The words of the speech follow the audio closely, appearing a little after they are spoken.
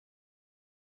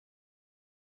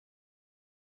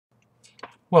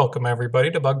Welcome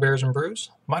everybody to Bugbears and Brews.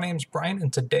 My name's Brian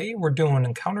and today we're doing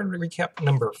Encounter recap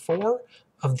number 4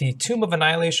 of the Tomb of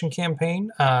Annihilation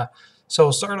campaign. So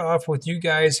we'll start off with you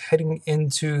guys heading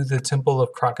into the Temple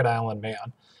of Crocodile and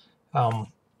Man.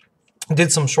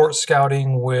 Did some short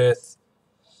scouting with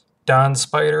Don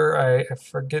Spider. I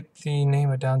forget the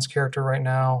name of Don's character right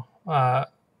now.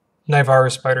 Navarre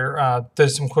Spider.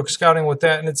 Did some quick scouting with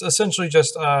that, and it's essentially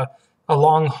just a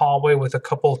long hallway with a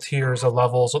couple tiers of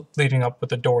levels leading up with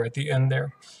the door at the end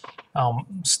there.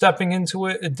 Stepping into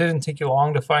it, it didn't take you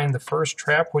long to find the first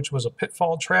trap, which was a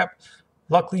pitfall trap.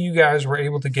 Luckily, you guys were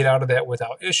able to get out of that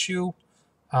without issue.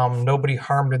 Nobody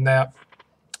harmed in that.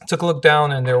 Took a look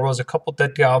down, and there was a couple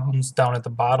dead goblins down at the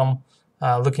bottom,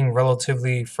 looking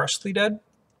relatively freshly dead.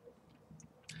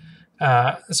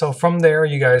 So from there,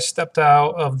 you guys stepped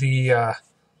out of the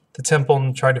temple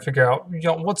and tried to figure out,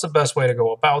 what's the best way to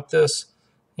go about this.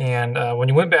 And when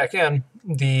you went back in,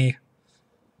 the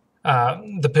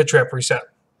pit trap reset.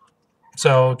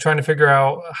 So trying to figure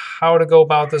out how to go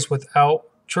about this without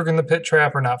triggering the pit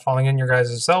trap or not falling in your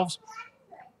guys' selves.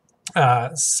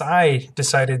 Sai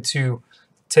decided to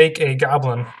take a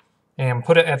goblin and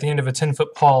put it at the end of a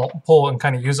 10-foot pole and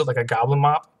kind of use it like a goblin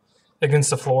mop against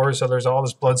the floor. So there's all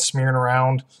this blood smearing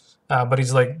around. But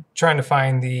he's like trying to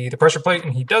find the pressure plate,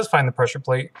 and he does find the pressure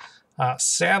plate.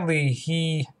 Sadly,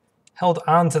 he held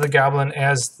on to the goblin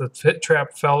as the pit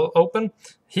trap fell open.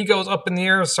 He goes up in the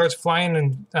air, starts flying,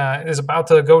 and is about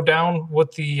to go down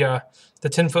with the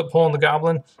 10-foot pole on the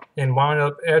goblin, and wound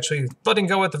up actually letting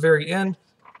go at the very end,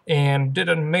 and did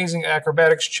an amazing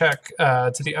acrobatics check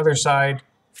to the other side,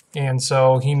 and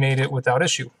so he made it without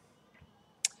issue.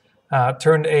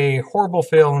 Turned a horrible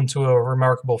fail into a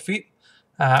remarkable feat.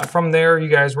 From there, you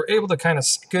guys were able to kind of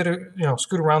scoot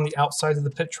around the outside of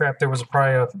the pit trap. There was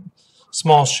probably a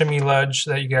small shimmy ledge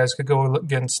that you guys could go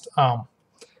against.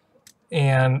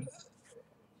 And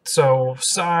so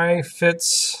Sai,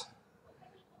 Fitz,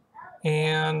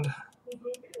 and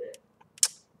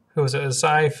who was it?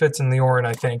 Sai, Fitz, and Leorin,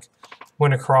 I think,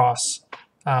 went across.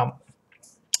 And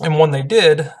when they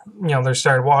did, they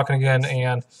started walking again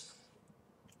and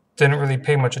didn't really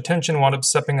pay much attention, wound up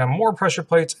stepping on more pressure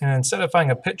plates, and instead of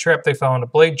finding a pit trap, they found a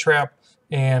blade trap,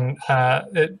 and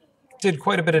it did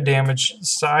quite a bit of damage.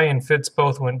 Sai and Fitz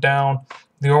both went down.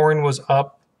 Leorin was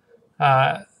up.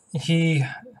 No, it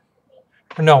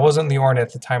wasn't Leorin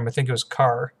at the time. I think it was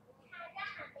Carr.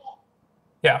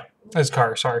 Yeah, it was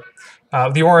Carr, sorry.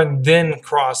 Leorin then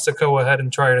crossed to go ahead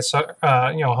and try to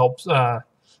help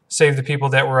save the people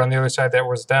that were on the other side that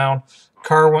was down.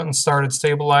 Carr went and started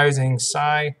stabilizing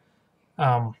Sai.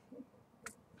 And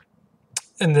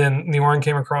then Leorin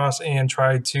came across and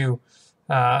tried to,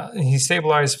 he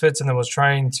stabilized Fitz and then was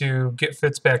trying to get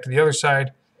Fitz back to the other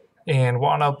side, and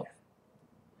wound up,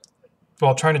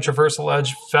 while trying to traverse the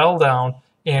ledge, fell down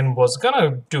and was going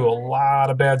to do a lot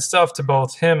of bad stuff to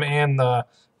both him and the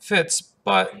Fitz,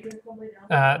 but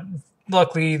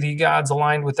luckily the gods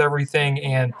aligned with everything,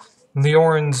 and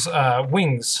Leorin's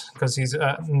wings, because he's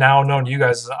now known to you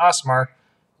guys as Osmar,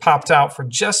 popped out for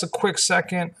just a quick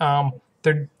second.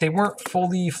 They weren't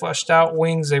fully fleshed out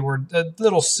wings. They were a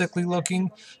little sickly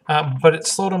looking, but it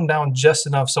slowed him down just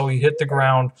enough so he hit the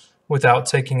ground without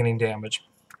taking any damage.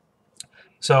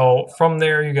 So from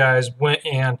there, you guys went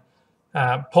and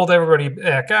pulled everybody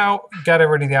back out, got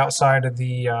everybody to the outside of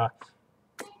the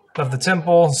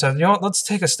temple, and said, what, let's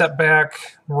take a step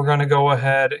back. We're going to go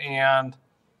ahead and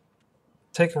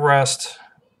take a rest,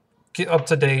 get up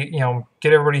to date,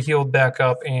 get everybody healed back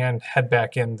up, and head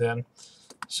back in then.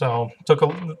 So took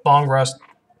a long rest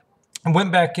and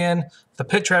went back in. The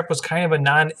pit trap was kind of a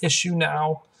non-issue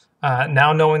now.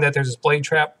 Now knowing that there's this blade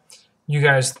trap, you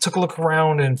guys took a look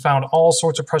around and found all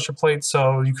sorts of pressure plates.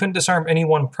 So you couldn't disarm any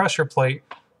one pressure plate,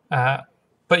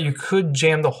 but you could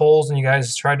jam the holes, and you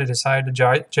guys tried to decide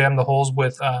to jam the holes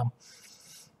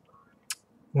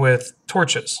with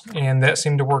torches, and that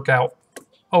seemed to work out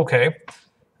okay.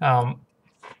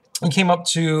 He came up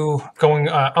to going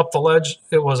up the ledge.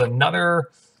 It was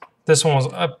this one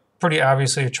was pretty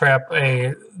obviously a trap,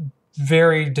 a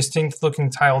very distinct looking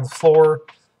tiled floor,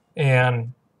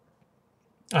 and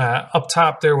up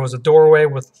top there was a doorway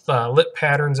with lit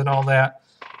patterns and all that,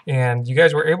 and you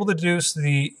guys were able to deduce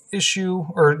the issue,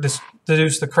 or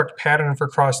deduce the correct pattern for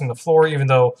crossing the floor, even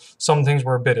though some things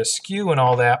were a bit askew and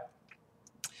all that,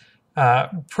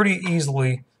 pretty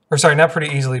easily. Or sorry, not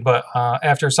pretty easily, but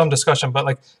after some discussion. But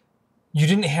like, you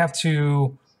didn't have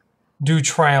to do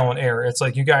trial and error. It's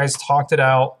like you guys talked it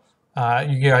out.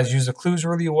 You guys used the clues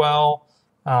really well,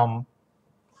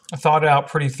 thought it out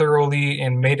pretty thoroughly,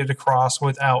 and made it across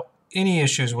without any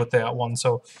issues with that one.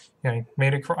 So, you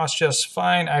made it across just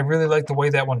fine. I really like the way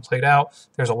that one played out.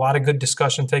 There's a lot of good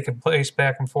discussion taking place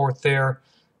back and forth there,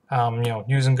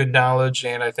 using good knowledge,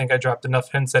 and I think I dropped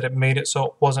enough hints that it made it so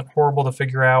it wasn't horrible to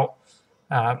figure out.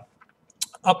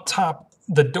 Up top,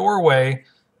 the doorway,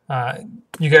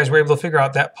 you guys were able to figure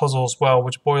out that puzzle as well,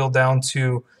 which boiled down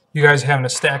to you guys having to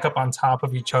stack up on top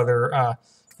of each other,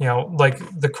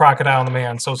 like the crocodile and the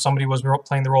man. So somebody was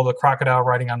playing the role of the crocodile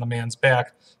riding on the man's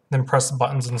back, then press the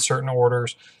buttons in certain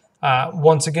orders.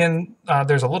 Once again,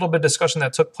 there's a little bit of discussion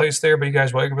that took place there, but you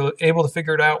guys were able to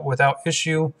figure it out without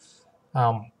issue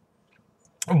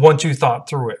once you thought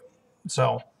through it.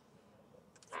 So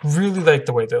really like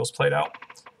the way those played out.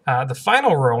 The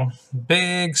final room,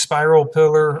 big spiral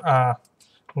pillar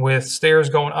with stairs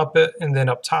going up it, and then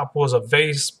up top was a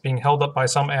vase being held up by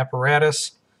some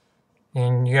apparatus.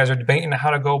 And you guys are debating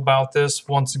how to go about this.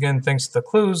 Once again, thanks to the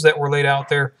clues that were laid out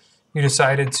there, you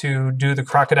decided to do the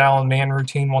crocodile and man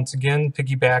routine once again,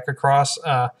 piggyback across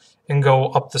and go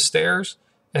up the stairs,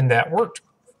 and that worked.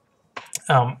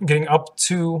 Getting up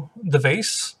to the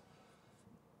vase,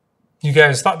 you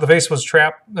guys thought the vase was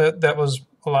trapped. That was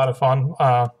a lot of fun.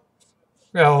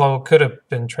 Although it could have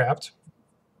been trapped.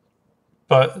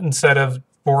 But instead of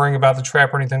worrying about the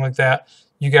trap or anything like that,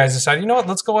 you guys decided, you know what,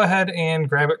 let's go ahead and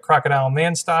grab it crocodile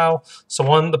man style. So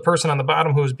the person on the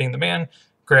bottom who was being the man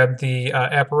grabbed the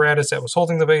apparatus that was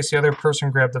holding the vase. The other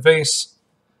person grabbed the vase,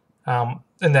 and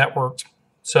that worked.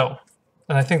 So,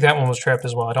 and I think that one was trapped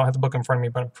as well. I don't have the book in front of me,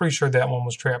 but I'm pretty sure that one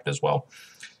was trapped as well.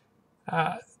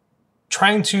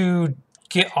 Trying to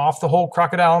get off the whole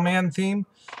crocodile man theme,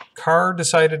 Carr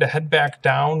decided to head back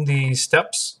down the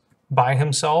steps by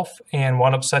himself and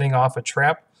wound up setting off a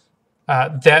trap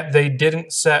that they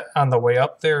didn't set on the way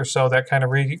up there. So that kind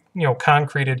of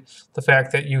concreted the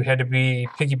fact that you had to be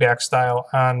piggyback style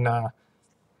on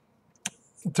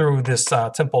through this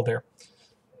temple there.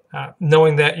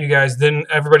 Knowing that, you guys then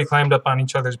everybody climbed up on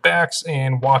each other's backs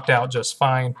and walked out just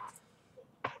fine.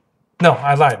 No,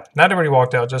 I lied. Not everybody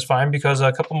walked out just fine because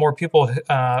a couple more people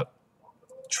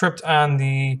tripped on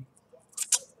the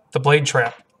blade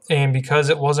trap, and because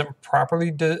it wasn't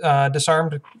properly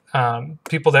disarmed,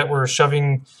 people that were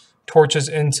shoving torches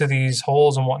into these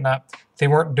holes and whatnot, they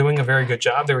weren't doing a very good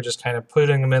job. They were just kind of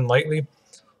putting them in lightly.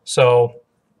 So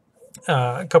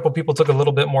a couple people took a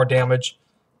little bit more damage,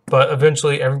 but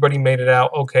eventually everybody made it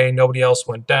out okay. Nobody else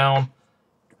went down.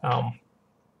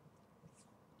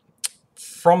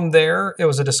 From there, it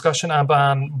was a discussion on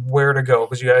where to go,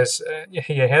 because you guys, you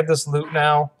had this loot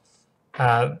now.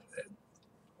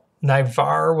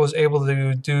 Naivar was able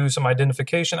to do some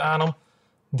identification on them.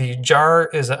 The jar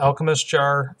is an alchemist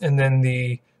jar, and then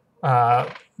the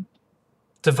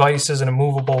device is an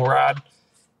immovable rod.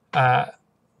 But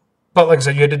like I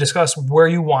said, you had to discuss where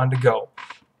you wanted to go.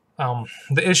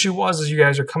 The issue was you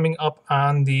guys are coming up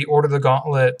on the Order of the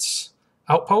Gauntlet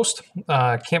outpost,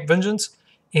 Camp Vengeance,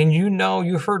 and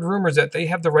you've heard rumors that they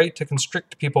have the right to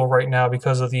constrict people right now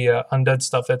because of the undead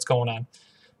stuff that's going on.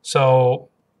 So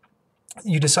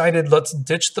you decided, let's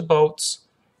ditch the boats,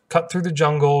 cut through the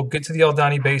jungle, get to the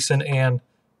Aldani Basin, and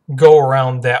go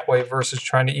around that way versus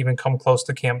trying to even come close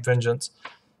to Camp Vengeance.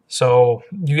 So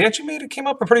you actually came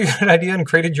up with a pretty good idea and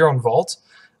created your own vault.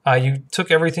 You took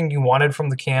everything you wanted from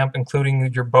the camp,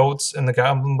 including your boats and the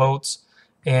goblin boats,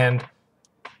 and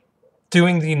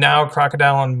doing the now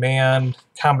crocodile and man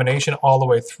combination all the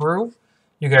way through.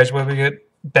 You guys were able to get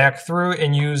back through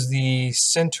and use the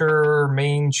center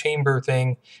main chamber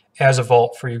thing as a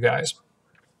vault for you guys.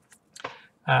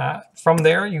 From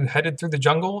there, you headed through the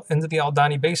jungle into the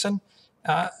Aldani Basin,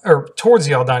 or towards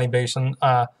the Aldani Basin,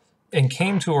 and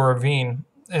came to a ravine.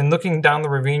 And looking down the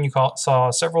ravine, you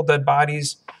saw several dead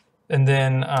bodies, and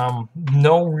then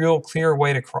no real clear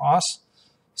way to cross.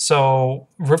 So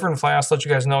River and Flask let you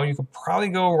guys know you could probably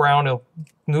go around. It'll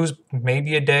lose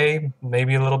maybe a day,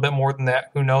 maybe a little bit more than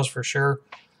that. Who knows for sure?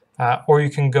 Or you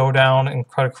can go down and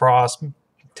cut across.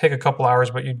 Take a couple hours,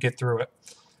 but you'd get through it.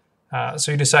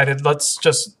 So you decided, let's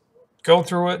just go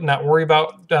through it, not worry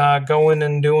about going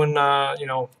and doing,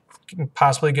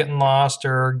 possibly getting lost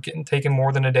or getting taken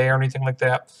more than a day or anything like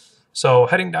that. So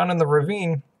heading down in the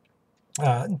ravine,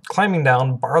 climbing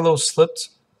down, Barlow slid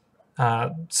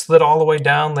all the way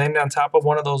down, landed on top of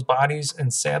one of those bodies,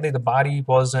 and sadly the body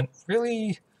wasn't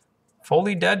really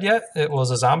fully dead yet. It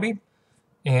was a zombie,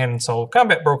 and so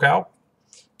combat broke out.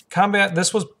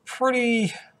 This was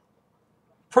pretty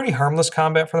harmless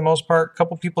combat for the most part. A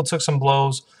couple people took some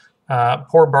blows.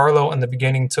 Poor Barlow in the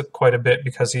beginning took quite a bit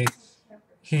because he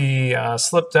he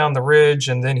slipped down the ridge,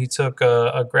 and then he took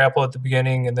a grapple at the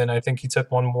beginning, and then I think he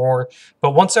took one more.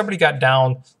 But once everybody got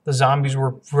down, the zombies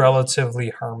were relatively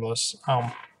harmless.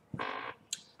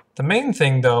 The main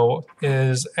thing, though,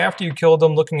 is after you killed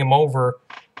them, looking them over,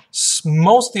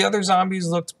 most of the other zombies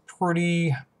looked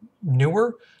pretty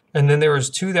newer, and then there was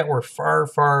two that were far,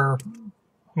 far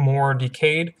more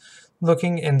decayed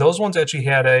looking, and those ones actually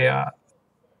had a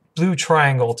blue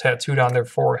triangle tattooed on their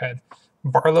forehead.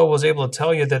 Barlow was able to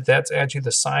tell you that that's actually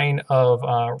the sign of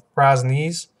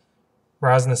Rosnese.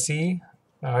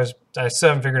 I still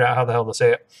haven't figured out how the hell to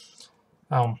say it.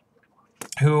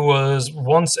 Who was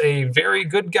once a very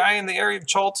good guy in the area of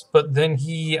Chult, but then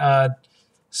he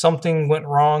something went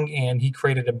wrong and he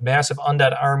created a massive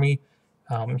undead army.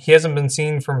 He hasn't been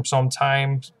seen for some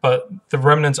time, but the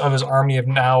remnants of his army have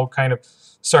now kind of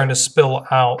starting to spill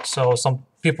out. So some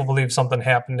people believe something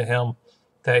happened to him,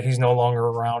 that he's no longer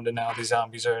around, and now these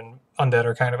zombies and undead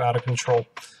are kind of out of control.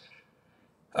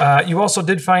 You also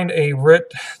did find a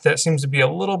writ that seems to be a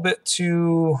little bit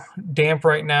too damp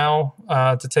right now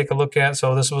to take a look at.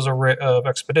 So this was a writ of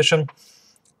expedition.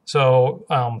 So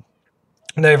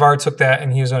Navar took that,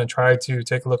 and he was going to try to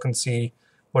take a look and see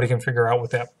what he can figure out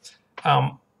with that.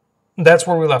 That's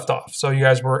where we left off. So you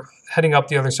guys were heading up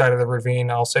the other side of the ravine.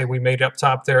 I'll say we made it up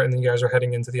top there, and then you guys are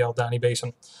heading into the Aldani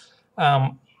Basin.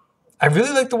 I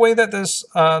really like the way that this,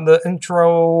 the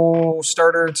intro,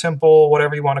 starter, temple,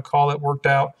 whatever you want to call it, worked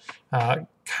out.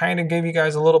 Kind of gave you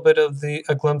guys a little bit of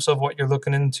a glimpse of what you're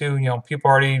looking into. You know,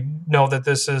 people already know that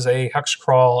this is a hex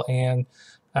crawl and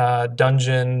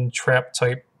dungeon trap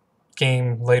type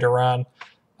game later on.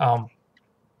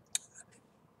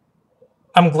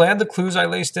 I'm glad the clues I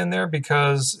laced in there,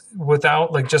 because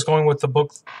without just going with the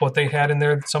book, what they had in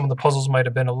there, some of the puzzles might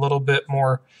have been a little bit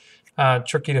more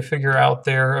tricky to figure out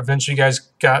there. Eventually, you guys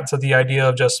got to the idea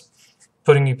of just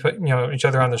putting each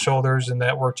other on the shoulders, and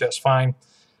that worked just fine.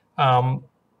 The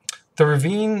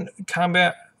ravine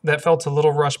combat, that felt a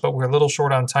little rushed, but we're a little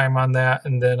short on time on that.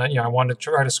 And then I wanted to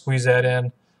try to squeeze that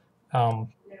in.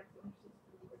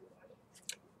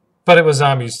 But it was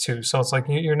zombies too, so it's like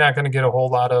you're not going to get a whole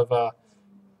lot of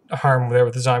harm there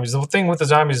with the zombies. The thing with the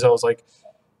zombies, though, is like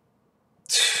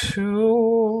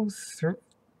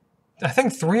I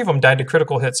think 3 of them died to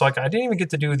critical hits. So, like, I didn't even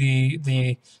get to do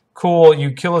the cool,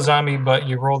 you kill a zombie, but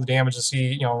you roll the damage to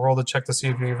see, roll the check to see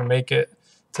if you even make it,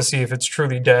 to see if it's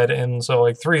truly dead. And so,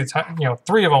 like, 3 of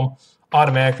them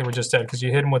automatically were just dead because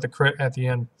you hit them with a crit at the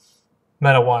end.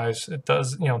 Meta-wise, it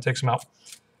does, takes them out.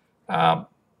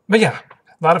 But yeah,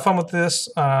 a lot of fun with this.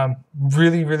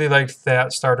 Really, really liked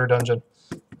that starter dungeon.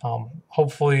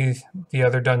 Hopefully the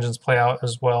other dungeons play out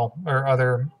as well, or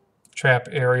other trap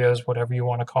areas, whatever you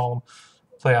want to call them,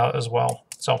 play out as well.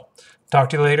 So talk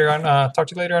to you later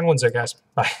on Wednesday, guys.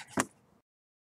 Bye.